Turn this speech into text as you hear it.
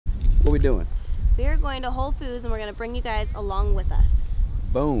What are we doing? We're going to Whole Foods and we're going to bring you guys along with us.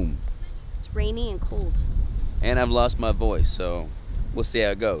 Boom. It's rainy and cold. And I've lost my voice, so we'll see how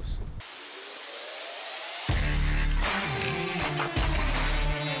it goes.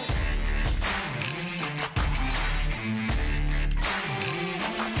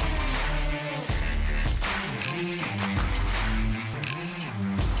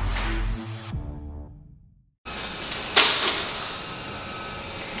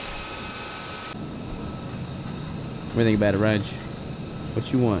 What do you think about it, Raj?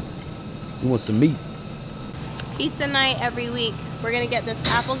 What you want? You want some meat? Pizza night every week. We're gonna get this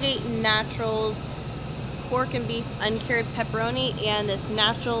Applegate Naturals pork and beef uncured pepperoni and this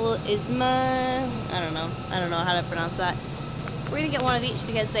natural Isma. I don't know how to pronounce that. We're gonna get one of each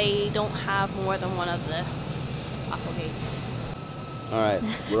because they don't have more than one of the Applegate. All right,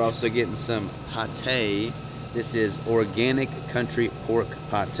 we're also getting some pate. This is organic country pork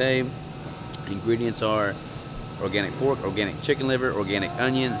pate. Ingredients are organic pork, organic chicken liver, organic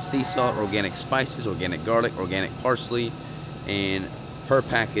onion, sea salt, organic spices, organic garlic, organic parsley, and per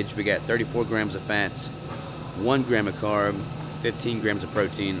package we got 34 grams of fats, 1 gram of carb, 15 grams of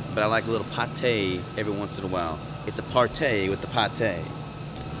protein, but I like a little pate every once in a while. It's a partay with the pate.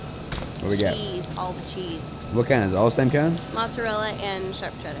 What we got? Cheese, all the cheese. What kinds? All the same kind? Mozzarella and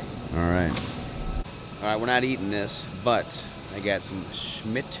sharp cheddar. All right, we're not eating this, but I got some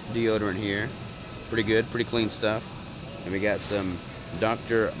Schmidt deodorant here. Pretty good, pretty clean stuff. And we got some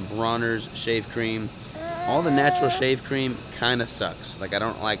Dr. Bronner's shave cream. All the natural shave cream kind of sucks. Like, I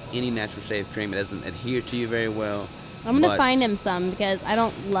don't like any natural shave cream. It doesn't adhere to you very well. I'm gonna find him some because I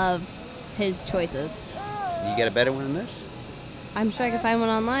don't love his choices. You got a better one than this? I'm sure I can find one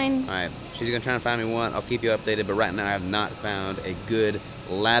online. All right, she's gonna try to find me one. I'll keep you updated, but right now I have not found a good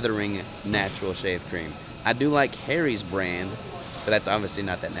lathering natural shave cream. I do like Harry's brand, but that's obviously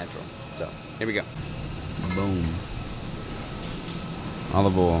not that natural. So, here we go. Boom.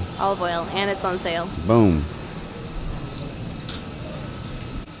 Olive oil. Olive oil, and it's on sale. Boom.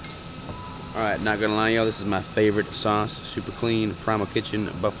 Alright, not gonna lie y'all, this is my favorite sauce. Super clean, Primal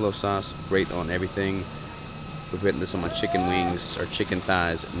Kitchen buffalo sauce. Great on everything. We're putting this on my chicken wings or chicken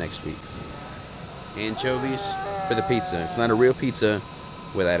thighs next week. Anchovies for the pizza. It's not a real pizza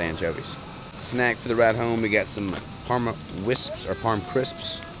without anchovies. Snack for the ride home, we got some Parma Wisps or Parm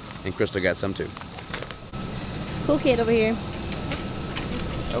Crisps. And Crystal got some too. Cool kid over here.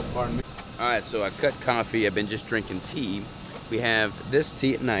 Oh, pardon me. Alright, so I cut coffee. I've been just drinking tea. We have this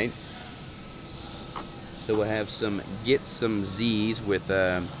tea at night. So we'll have some Get Some Z's with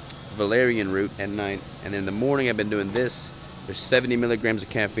valerian root at night. And in the morning I've been doing this. There's 70 milligrams of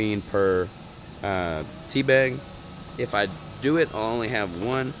caffeine per tea bag. If I do it, I'll only have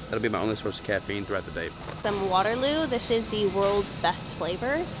one. That'll be my only source of caffeine throughout the day. Some Waterloo. This is the world's best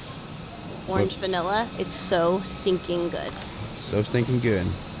flavor. It's orange vanilla. It's so stinking good. So stinking good.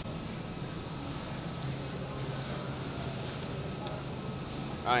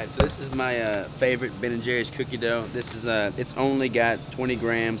 Alright, so this is my favorite Ben & Jerry's cookie dough. This is it's only got 20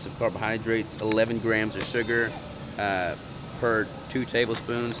 grams of carbohydrates, 11 grams of sugar per 2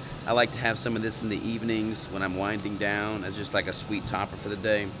 tablespoons. I like to have some of this in the evenings when I'm winding down as just like a sweet topper for the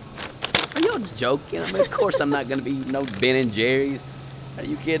day. Are you joking? I mean, of course I'm not gonna be eating no Ben & Jerry's. Are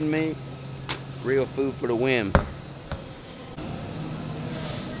you kidding me? Real food for the win.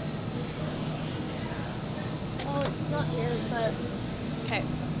 Oh, it's not here, but okay.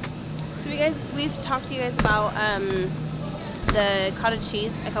 So we've talked to you guys about the cottage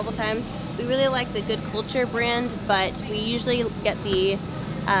cheese a couple times. We really like the Good Culture brand, but we usually get the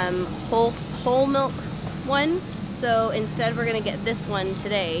whole milk one. So instead we're gonna get this one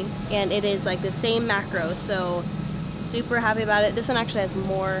today, and it is like the same macro, so super happy about it. This one actually has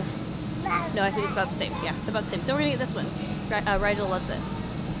more. No, I think it's about the same. Yeah, it's about the same. So we're gonna get this one. Rigel loves it.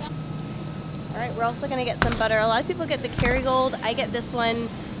 All right, we're also gonna get some butter. A lot of people get the Kerrygold. I get this one.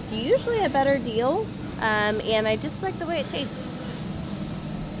 It's usually a better deal, and I just like the way it tastes.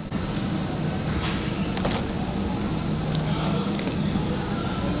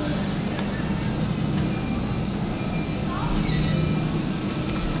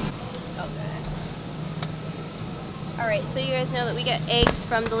 Alright, so you guys know that we get eggs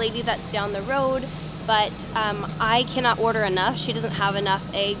from the lady that's down the road, but I cannot order enough. She doesn't have enough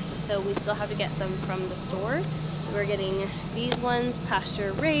eggs, so we still have to get some from the store. So we're getting these ones,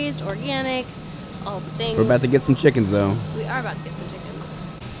 pasture raised, organic, all the things. We're about to get some chickens though. We are about to get some chickens.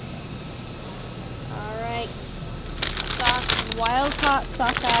 Alright, wild caught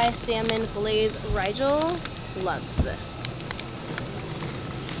sockeye salmon fillets. Rigel loves this.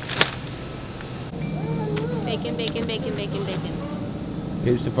 Bacon, bacon, bacon, bacon, bacon.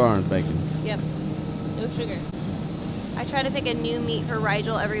 Here's the farms bacon. Yep. No sugar. I try to pick a new meat for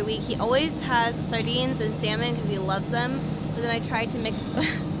Rigel every week. He always has sardines and salmon because he loves them. But then I try to mix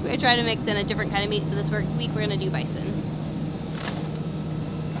in a different kind of meat. So this week we're gonna do bison.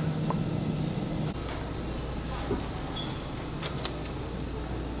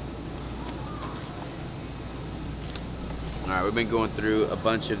 All right, we've been going through a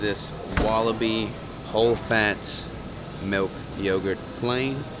bunch of this Wallaby whole fat milk yogurt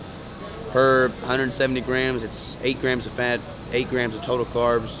plain. Per 170 grams, it's 8 grams of fat, 8 grams of total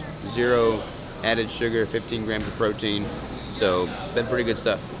carbs, 0 added sugar, 15 grams of protein. So, been pretty good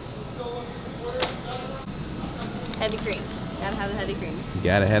stuff. Heavy cream. Gotta have the heavy cream. You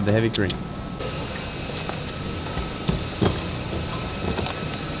gotta have the heavy cream.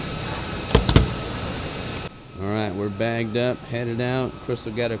 All right, we're bagged up, headed out.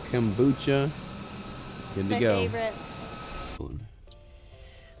 Crystal got a kombucha. Good to go. Favorite.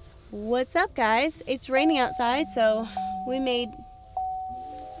 What's up, guys? It's raining outside, so we made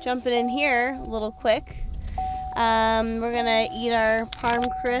jumping in here a little quick. We're gonna eat our parm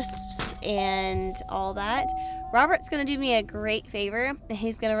crisps and all that. Robert's gonna do me a great favor, and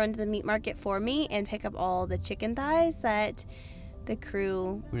he's gonna run to the meat market for me and pick up all the chicken thighs that the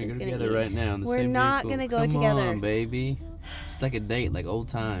crew is gonna eat. Right now in the We're same not vehicle. gonna go together. Come on, baby. It's like a date, like old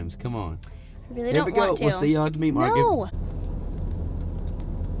times. Come on. I really don't want to. We'll see y'all at the meat market. No.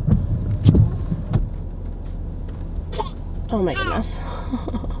 Oh my goodness.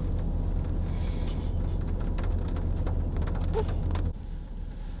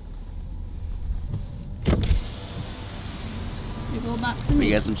 We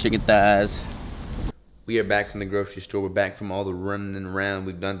got some chicken thighs. We are back from the grocery store. We're back from all the running around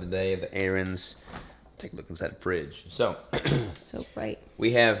we've done today, the errands. Take a look inside the fridge. So, so bright.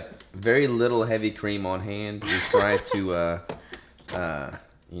 We have very little heavy cream on hand. We try to,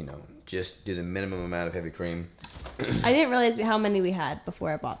 you know, just do the minimum amount of heavy cream. I didn't realize how many we had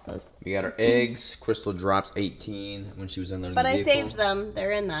before I bought those. We got our eggs. Crystal dropped 18 when she was unloading the vehicle. But I saved them.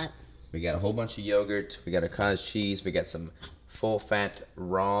 They're in that. We got a whole bunch of yogurt. We got our cottage cheese. We got some full-fat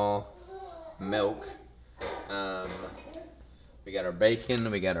raw milk. We got our bacon.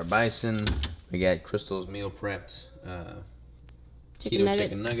 We got our bison. We got Crystal's meal prepped keto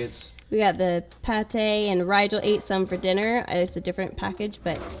chicken nuggets. We got the pate, and Rigel ate some for dinner. It's a different package,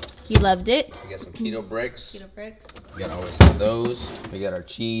 but he loved it. We got some keto bricks. Keto bricks. We got always some of those. We got our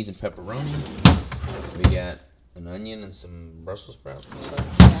cheese and pepperoni. We got an onion and some Brussels sprouts and stuff.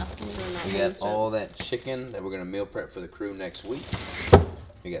 Yeah, we got all that chicken that we're gonna meal prep for the crew next week.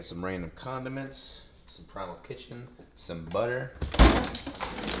 We got some random condiments, some Primal Kitchen, some butter,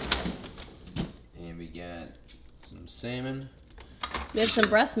 and we got some salmon. We have some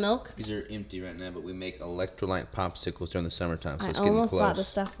breast milk. These are empty right now, but we make electrolyte popsicles during the summertime, so I it's getting close. almost bought the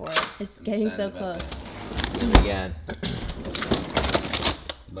stuff for it. It's getting so close. Then we got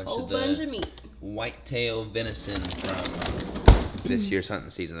a bunch of meat. Whitetail venison from this year's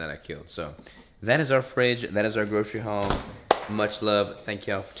hunting season that I killed. So that is our fridge. That is our grocery haul. Much love. Thank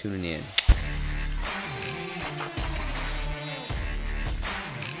y'all for tuning in.